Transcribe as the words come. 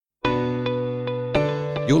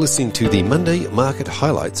You're listening to the Monday Market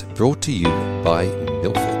Highlights brought to you by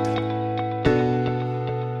Milford.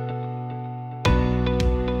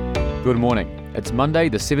 Good morning. It's Monday,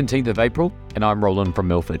 the 17th of April, and I'm Roland from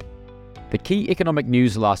Milford. The key economic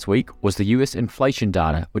news last week was the US inflation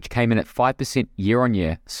data, which came in at 5%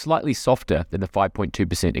 year-on-year, slightly softer than the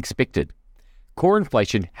 5.2% expected. Core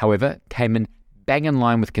inflation, however, came in bang in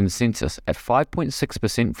line with consensus at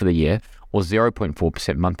 5.6% for the year, or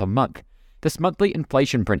 0.4% month-on-month. This monthly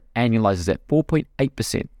inflation print annualizes at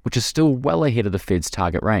 4.8%, which is still well ahead of the Fed's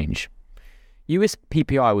target range. US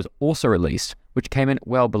PPI was also released, which came in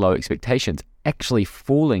well below expectations, actually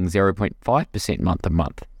falling 0.5%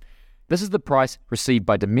 month-on-month. This is the price received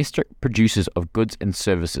by domestic producers of goods and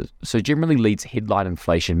services, so generally leads headline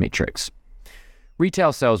inflation metrics.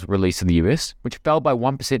 Retail sales were released in the US, which fell by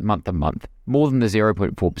 1% month-on-month, more than the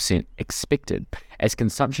 0.4% expected, as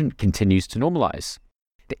consumption continues to normalise.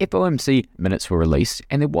 The FOMC minutes were released,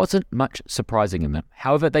 and there wasn't much surprising in them.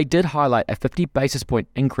 However, they did highlight a 50 basis point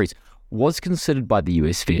increase was considered by the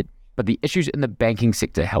US Fed, but the issues in the banking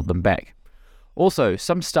sector held them back. Also,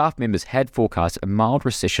 some staff members had forecast a mild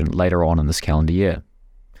recession later on in this calendar year.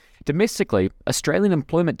 Domestically, Australian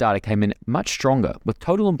employment data came in much stronger, with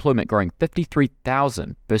total employment growing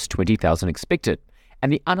 53,000 versus 20,000 expected,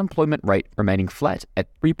 and the unemployment rate remaining flat at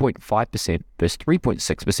 3.5% versus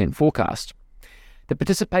 3.6% forecast. The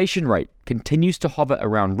participation rate continues to hover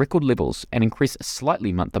around record levels and increase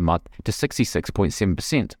slightly month-to-month to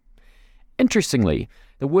 66.7%. Interestingly,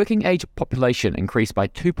 the working age population increased by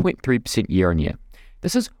 2.3% year-on-year.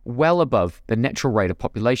 This is well above the natural rate of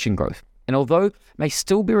population growth, and although may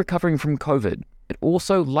still be recovering from COVID, it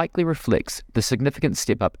also likely reflects the significant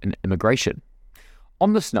step up in immigration.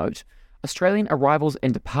 On this note, Australian arrivals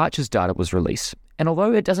and departures data was released, and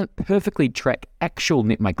although it doesn't perfectly track actual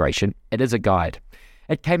net migration, it is a guide.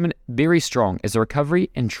 It came in very strong as the recovery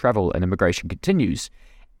in travel and immigration continues,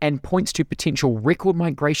 and points to potential record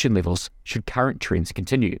migration levels should current trends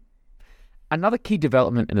continue. Another key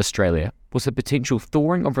development in Australia was the potential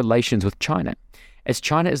thawing of relations with China, as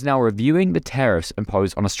China is now reviewing the tariffs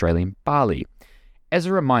imposed on Australian barley. As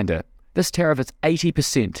a reminder, this tariff is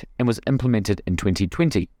 80% and was implemented in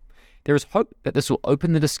 2020. There is hope that this will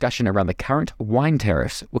open the discussion around the current wine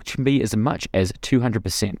tariffs, which can be as much as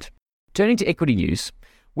 200%. Turning to equity news,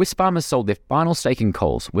 Wesfarmers sold their final stake in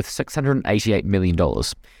Coles with $688 million.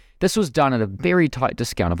 This was done at a very tight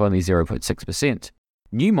discount of only 0.6%.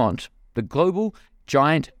 Newmont, the global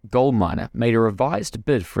giant gold miner, made a revised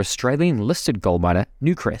bid for Australian-listed gold miner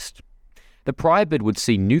Newcrest. The prior bid would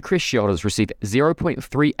see Newcrest shareholders receive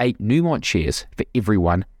 0.38 Newmont shares for every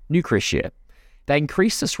one Newcrest share. They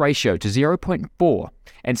increased this ratio to 0.4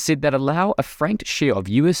 and said that allow a franked share of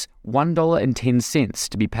US $1.10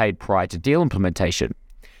 to be paid prior to deal implementation.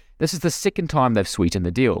 This is the second time they've sweetened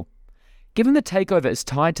the deal. Given the takeover is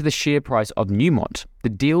tied to the share price of Newmont, the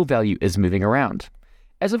deal value is moving around.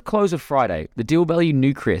 As of close of Friday, the deal valued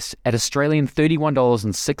Newcrest at Australian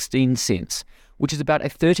 $31.16, which is about a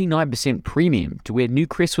 39% premium to where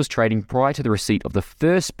Newcrest was trading prior to the receipt of the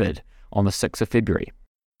first bid on the 6th of February.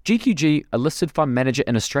 GQG, a listed fund manager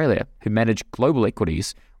in Australia who manage global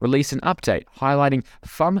equities, released an update highlighting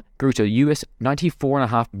FUM grew to US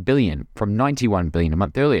 $94.5 billion from $91 billion a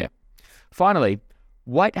month earlier. Finally,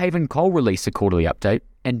 Whitehaven Coal released a quarterly update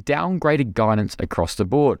and downgraded guidance across the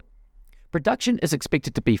board. Production is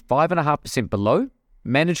expected to be 5.5% below,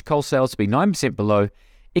 managed coal sales to be 9% below,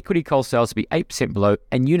 equity coal sales to be 8% below,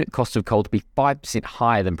 and unit cost of coal to be 5%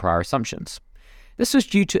 higher than prior assumptions. This was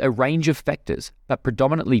due to a range of factors, but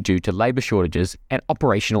predominantly due to labour shortages and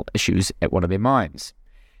operational issues at one of their mines.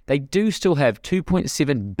 They do still have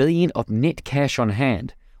 $2.7 billion of net cash on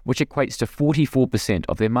hand, which equates to 44%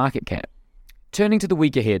 of their market cap. Turning to the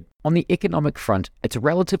week ahead, on the economic front, it's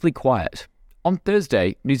relatively quiet. On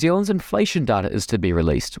Thursday, New Zealand's inflation data is to be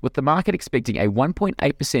released, with the market expecting a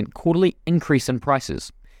 1.8% quarterly increase in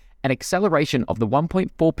prices, an acceleration of the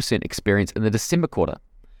 1.4% experienced in the December quarter.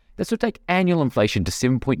 This would take annual inflation to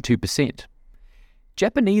 7.2%.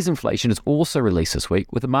 Japanese inflation is also released this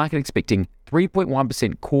week, with the market expecting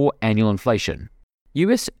 3.1% core annual inflation.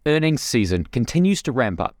 US earnings season continues to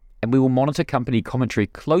ramp up, and we will monitor company commentary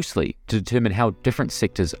closely to determine how different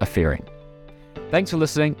sectors are faring. Thanks for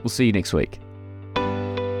listening. We'll see you next week.